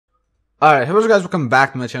Alright, hey what's up guys, welcome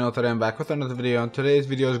back to my channel. Today I'm back with another video, and today's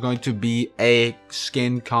video is going to be a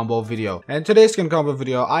skin combo video. And today's skin combo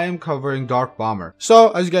video, I am covering Dark Bomber.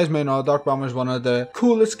 So, as you guys may know, Dark Bomber is one of the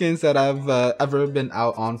coolest skins that I've ever been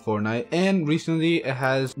out on Fortnite. And recently, it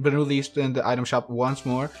has been released in the item shop once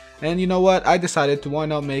more. And you know what, I decided to why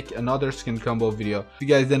not make another skin combo video. If you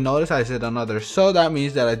guys didn't notice, I said another. So that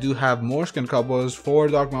means that I do have more skin combos for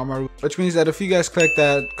Dark Bomber. Which means that if you guys click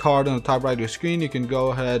that card on the top right of your screen, you can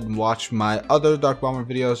go ahead and watch my other Dark Bomber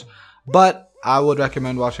videos, but I would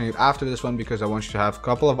recommend watching it after this one because I want you to have a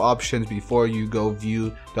couple of options before you go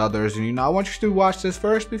view the others. And I want you to watch this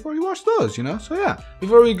first before you watch those, so yeah.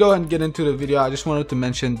 Before we go and get into the video, I just wanted to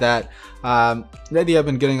mention that lately I've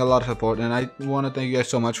been getting a lot of support, and I want to thank you guys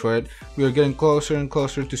so much for it. We are getting closer and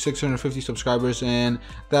closer to 650 subscribers, and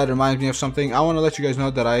that reminds me of something. I want to let you guys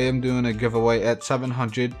know that I am doing a giveaway at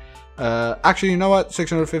 700. Actually, you know what,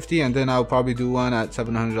 650, and then I'll probably do one at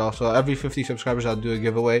 700 also. Every 50 subscribers I'll do a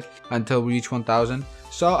giveaway until we reach 1000.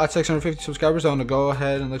 So at 650 subscribers, I want to go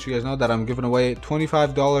ahead and let you guys know that I'm giving away a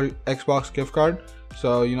 $25 Xbox gift card.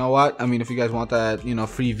 So you know what, I mean, if you guys want that,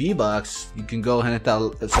 free V-Bucks, you can go ahead and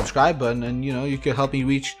hit that subscribe button, and you can help me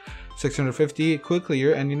reach 650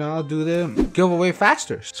 quickly, and I'll do the giveaway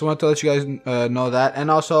faster. So I want to let you guys know that. And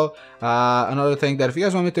also another thing, that if you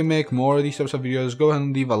guys want me to make more of these types of videos, go ahead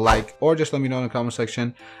and leave a like, or just let me know in the comment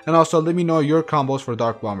section. And also let me know your combos for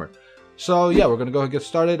Dark Bomber. So yeah, we're gonna go ahead and get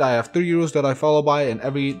started. I have 3 rules that I follow by in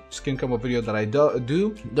every skin combo video that I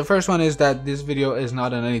do. The first one is that this video is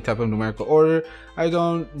not in any type of numerical order. I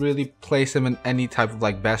don't really place them in any type of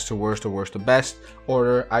like best to worst or worst to best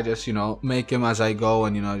order. I just make them as I go,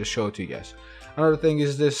 and just show it to you guys. Another thing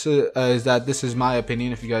is this is that this is my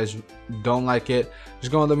opinion. If you guys don't like it,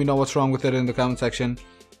 just go and let me know what's wrong with it in the comment section.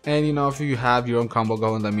 And if you have your own combo,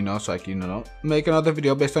 go and let me know so I can make another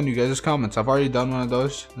video based on you guys' comments. I've already done one of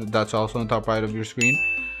those. That's also on the top right of your screen,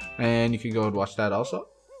 and you can go and watch that also.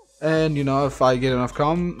 And if I get enough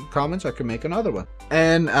comments, I can make another one.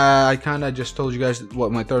 And I kind of just told you guys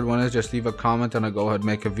what my third one is. Just leave a comment and I'll go ahead and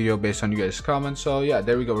make a video based on you guys' comments. So yeah,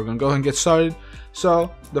 there we go. We're gonna go ahead and get started.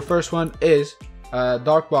 So the first one is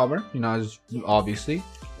Dark Bomber, as obviously.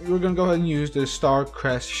 We're gonna go ahead and use the Star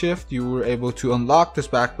Crest Shift. You were able to unlock this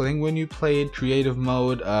back bling when you played creative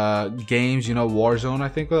mode games, Warzone, I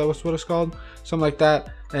think that was what it's called, something like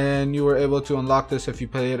that. And you were able to unlock this if you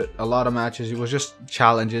played a lot of matches. It was just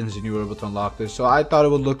challenges, and you were able to unlock this. So I thought it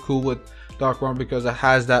would look cool with Dark Bomber because it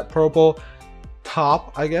has that purple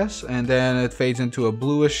top, I guess, and then it fades into a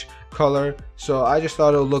bluish color. So I just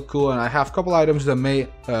thought it would look cool, and I have a couple items that may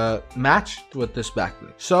match with this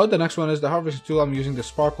backbling. So the next one is the harvesting tool. I'm using the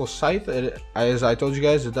sparkle scythe. As I told you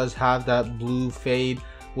guys, it does have that blue fade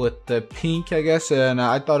with the pink, I guess, and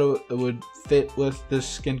I thought it would fit with this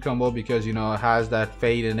skin combo because it has that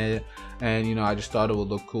fade in it, and I just thought it would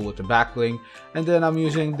look cool with the backbling. And then I'm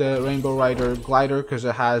using the Rainbow Rider glider because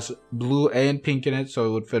it has blue and pink in it, so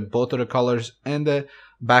it would fit both of the colors and the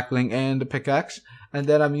backbling and the pickaxe. And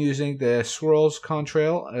then I'm using the Swirls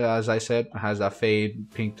Contrail. As I said, it has that fade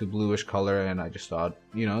pink to bluish color, and I just thought,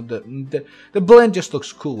 the blend just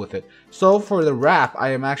looks cool with it. So for the wrap,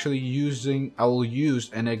 I will use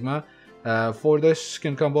Enigma for this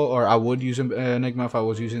skin combo, or I would use Enigma if I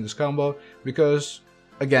was using this combo, because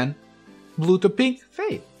again, blue to pink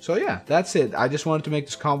fade. So yeah, that's it. I just wanted to make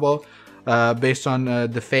this combo based on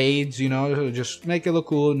the fades, just make it look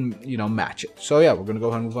cool and match it. So yeah, we're gonna go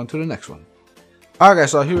ahead and move on to the next one. Alright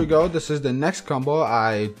guys, so here we go. This is the next combo.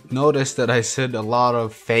 I noticed that I said a lot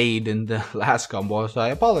of fade in the last combo, so I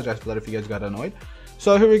apologize for that if you guys got annoyed.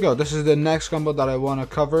 So here we go. This is the next combo that I want to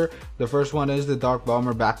cover. The first one is the Dark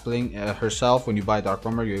Bomber backbling herself. When you buy Dark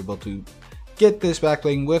Bomber, you're able to get this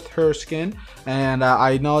backbling with her skin, and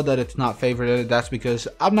I know that it's not favorited. That's because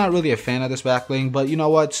I'm not really a fan of this backbling, but you know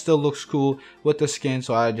what, still looks cool with the skin,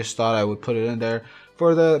 so I just thought I would put it in there.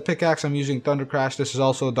 For the pickaxe, I'm using Thunder Crash. This is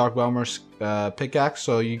also Dark Bomber's pickaxe,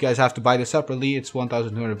 so you guys have to buy this separately. It's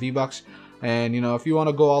 1,200 V-Bucks. And if you want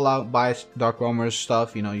to go all out, buy Dark Bomber's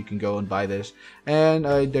stuff, you can go and buy this. And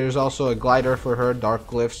there's also a glider for her, Dark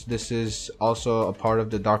Glyphs. This is also a part of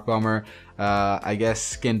the Dark Bomber, I guess,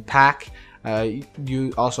 skin pack.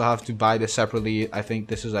 You also have to buy this separately. I think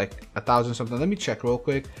this is like 1,000 something. Let me check real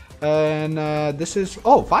quick. And this is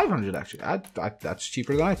 500 actually. That's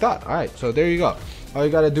cheaper than I thought. All right, so there you go. All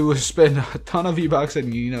you gotta do is spend a ton of V-Bucks,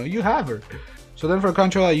 and you have her. So then for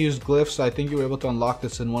control, I used glyphs. I think you were able to unlock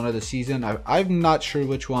this in one of the season. I'm not sure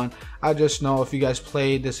which one. I just know if you guys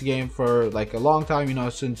played this game for like a long time,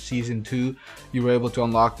 since season 2, you were able to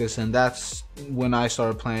unlock this, and that's when I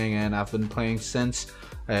started playing, and I've been playing since.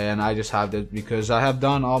 And I just have it because I have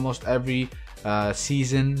done almost every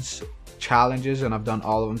season's challenges, and I've done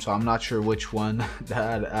all of them, so I'm not sure which one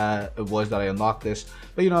that it was that I unlocked this,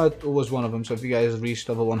 but you know, it was one of them. So if you guys reached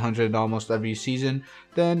level 100 almost every season,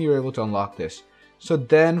 then you're able to unlock this. So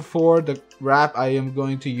then for the wrap, I am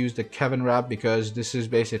going to use the Kevin wrap because this is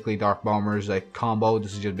basically Dark Bomber's like combo.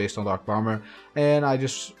 This is just based on Dark Bomber, and I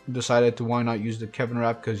just decided to why not use the Kevin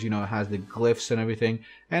wrap because you know it has the glyphs and everything,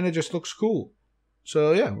 and it just looks cool.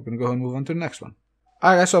 So yeah, we're gonna go ahead and move on to the next one.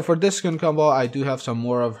 Alright guys, so for this skin combo, I do have some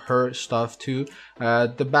more of her stuff too.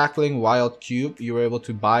 The Backbling Wild Cube, you were able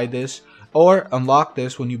to buy this or unlock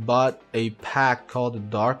this when you bought a pack called the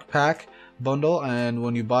Dark Pack bundle, and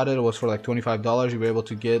when you bought it, it was for like $25. You were able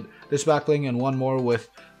to get this Backbling and one more with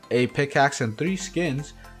a pickaxe and 3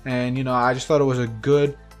 skins, and you know, I just thought it was a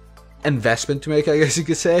good investment to make, I guess you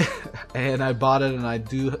could say, and I bought it, and I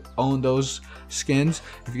do own those skins.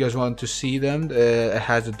 If you guys want to see them, it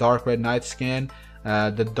has the Dark Red Knight skin,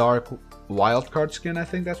 the Dark Wildcard skin, I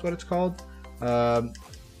think that's what it's called.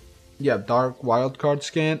 Yeah, Dark Wildcard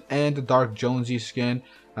skin, and the Dark Jonesy skin.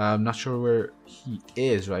 I'm not sure where he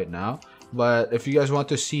is right now, but if you guys want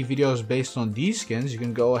to see videos based on these skins, you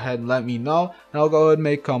can go ahead and let me know, and I'll go ahead and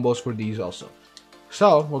make combos for these also.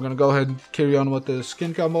 So we're gonna go ahead and carry on with the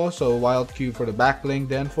skin combo. So Wild Cube for the Backbling.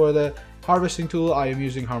 Then for the harvesting tool, I am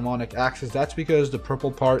using Harmonic Axes. That's because the purple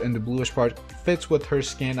part and the bluish part fits with her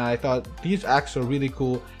skin. I thought these axes are really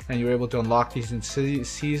cool, and you're able to unlock these in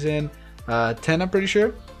season 10, I'm pretty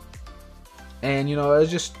sure. And you know, it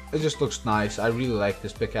just looks nice. I really like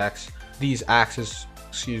this pickaxe, these axes,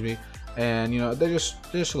 excuse me. And you know, they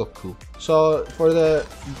just look cool. So for the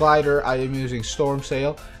glider, I am using Storm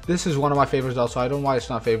Sail. This is one of my favorites also. I don't know why it's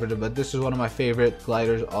not favorited, but this is one of my favorite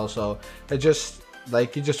gliders also. It just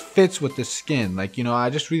fits with the skin. Like, you know, I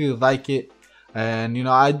just really like it. And you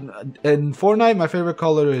know, in Fortnite, my favorite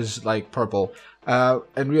color is like purple.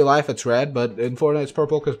 In real life it's red, but in Fortnite it's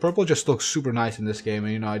purple because purple just looks super nice in this game.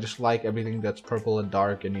 And you know, I just like everything that's purple and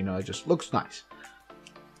dark, and you know, it just looks nice.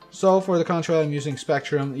 So for the contrail, I'm using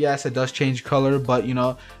Spectrum. Yes, it does change color, but you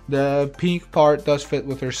know, the pink part does fit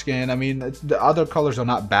with her skin. I mean, the other colors are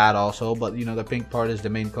not bad also, but you know, the pink part is the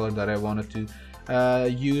main color that I wanted to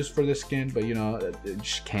use for the skin. But you know, it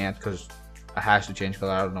just can't because it has to change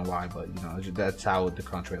color. I don't know why, but you know, that's how the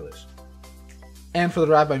contrail is. And for the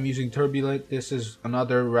wrap, I'm using Turbulent. This is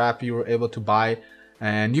another wrap you were able to buy,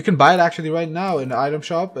 and you can buy it actually right now in the item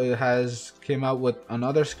shop. It came out with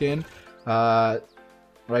another skin.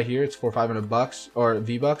 Right here, it's for 500 bucks or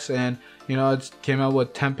V-Bucks, and you know, it came out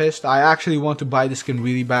with Tempest. I actually want to buy this skin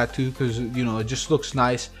really bad too because you know, it just looks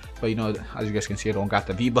nice, but you know, as you guys can see, I don't got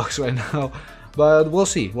the V-Bucks right now, but we'll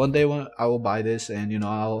see. One day when I will buy this, and you know,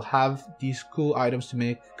 I'll have these cool items to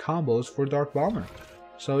make combos for Dark Bomber.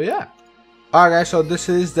 So yeah. Alright guys, so this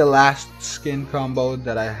is the last skin combo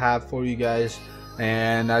that I have for you guys,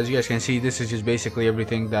 and as you guys can see, this is just basically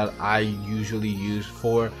everything that I usually use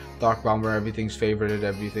for Dark Bomber. Everything's favorited,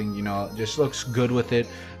 everything, you know, just looks good with it.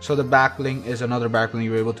 So the Backbling is another Backbling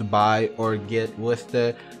you were able to buy or get with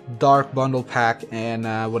the Dark Bundle pack, and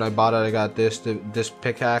when I bought it, I got this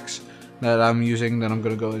pickaxe that I'm using, that I'm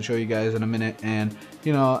gonna go and show you guys in a minute. And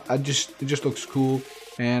you know, it just looks cool,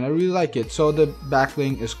 and I really like it. So the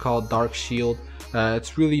Backbling is called Dark Shield.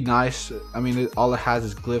 It's really nice. I mean, all it has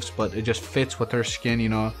is glyphs, but it just fits with her skin, you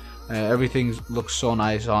know. Everything looks so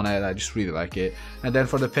nice on it. I just really like it. And then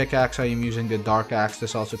for the pickaxe, I am using the Dark Axe.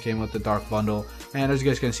 This also came with the Dark Bundle, and as you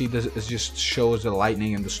guys can see, this it just shows the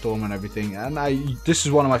lightning and the storm and everything. And this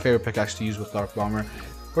is one of my favorite pickaxes to use with Dark Bomber.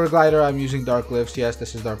 For the glider, I'm using Dark Glyphs. Yes,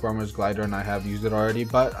 this is Dark Bomber's glider, and I have used it already,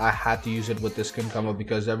 but I had to use it with this skin combo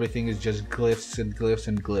because everything is just glyphs and glyphs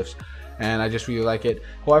and glyphs, and I just really like it.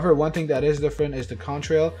 However, one thing that is different is the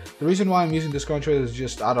contrail. The reason why I'm using this contrail is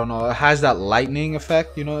just, I don't know, it has that lightning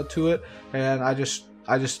effect, you know, to it, and I just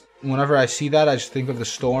whenever I see that, I just think of the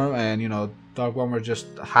storm, and you know, Dark Bomber just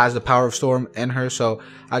has the power of storm in her, so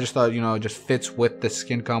I just thought, you know, it just fits with the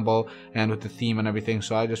skin combo and with the theme and everything,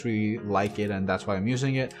 so I just really like it, and that's why I'm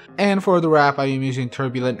using it. And for the wrap, I am using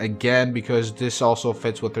Turbulent again because this also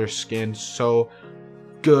fits with her skin so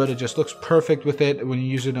good. It just looks perfect with it when you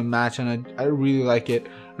use it in a match, and I really like it,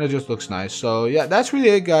 and it just looks nice. So yeah, that's really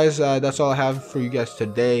it, guys. That's all I have for you guys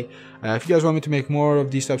today. If you guys want me to make more of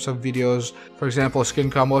these types of videos, for example skin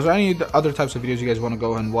combos or any other types of videos you guys want to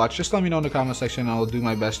go ahead and watch, just let me know in the comment section, and I'll do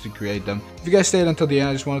my best to create them. If you guys stayed until the end,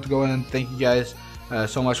 I just wanted to go ahead and thank you guys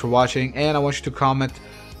so much for watching, and I want you to comment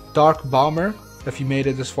Dark Bomber if you made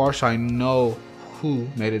it this far, so I know who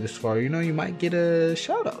made it this far. You know, you might get a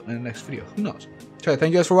shout out in the next video, who knows. So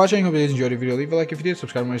thank you guys for watching. Hope you guys enjoyed the video. Leave a like if you did,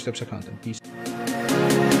 subscribe for more types of content. Peace.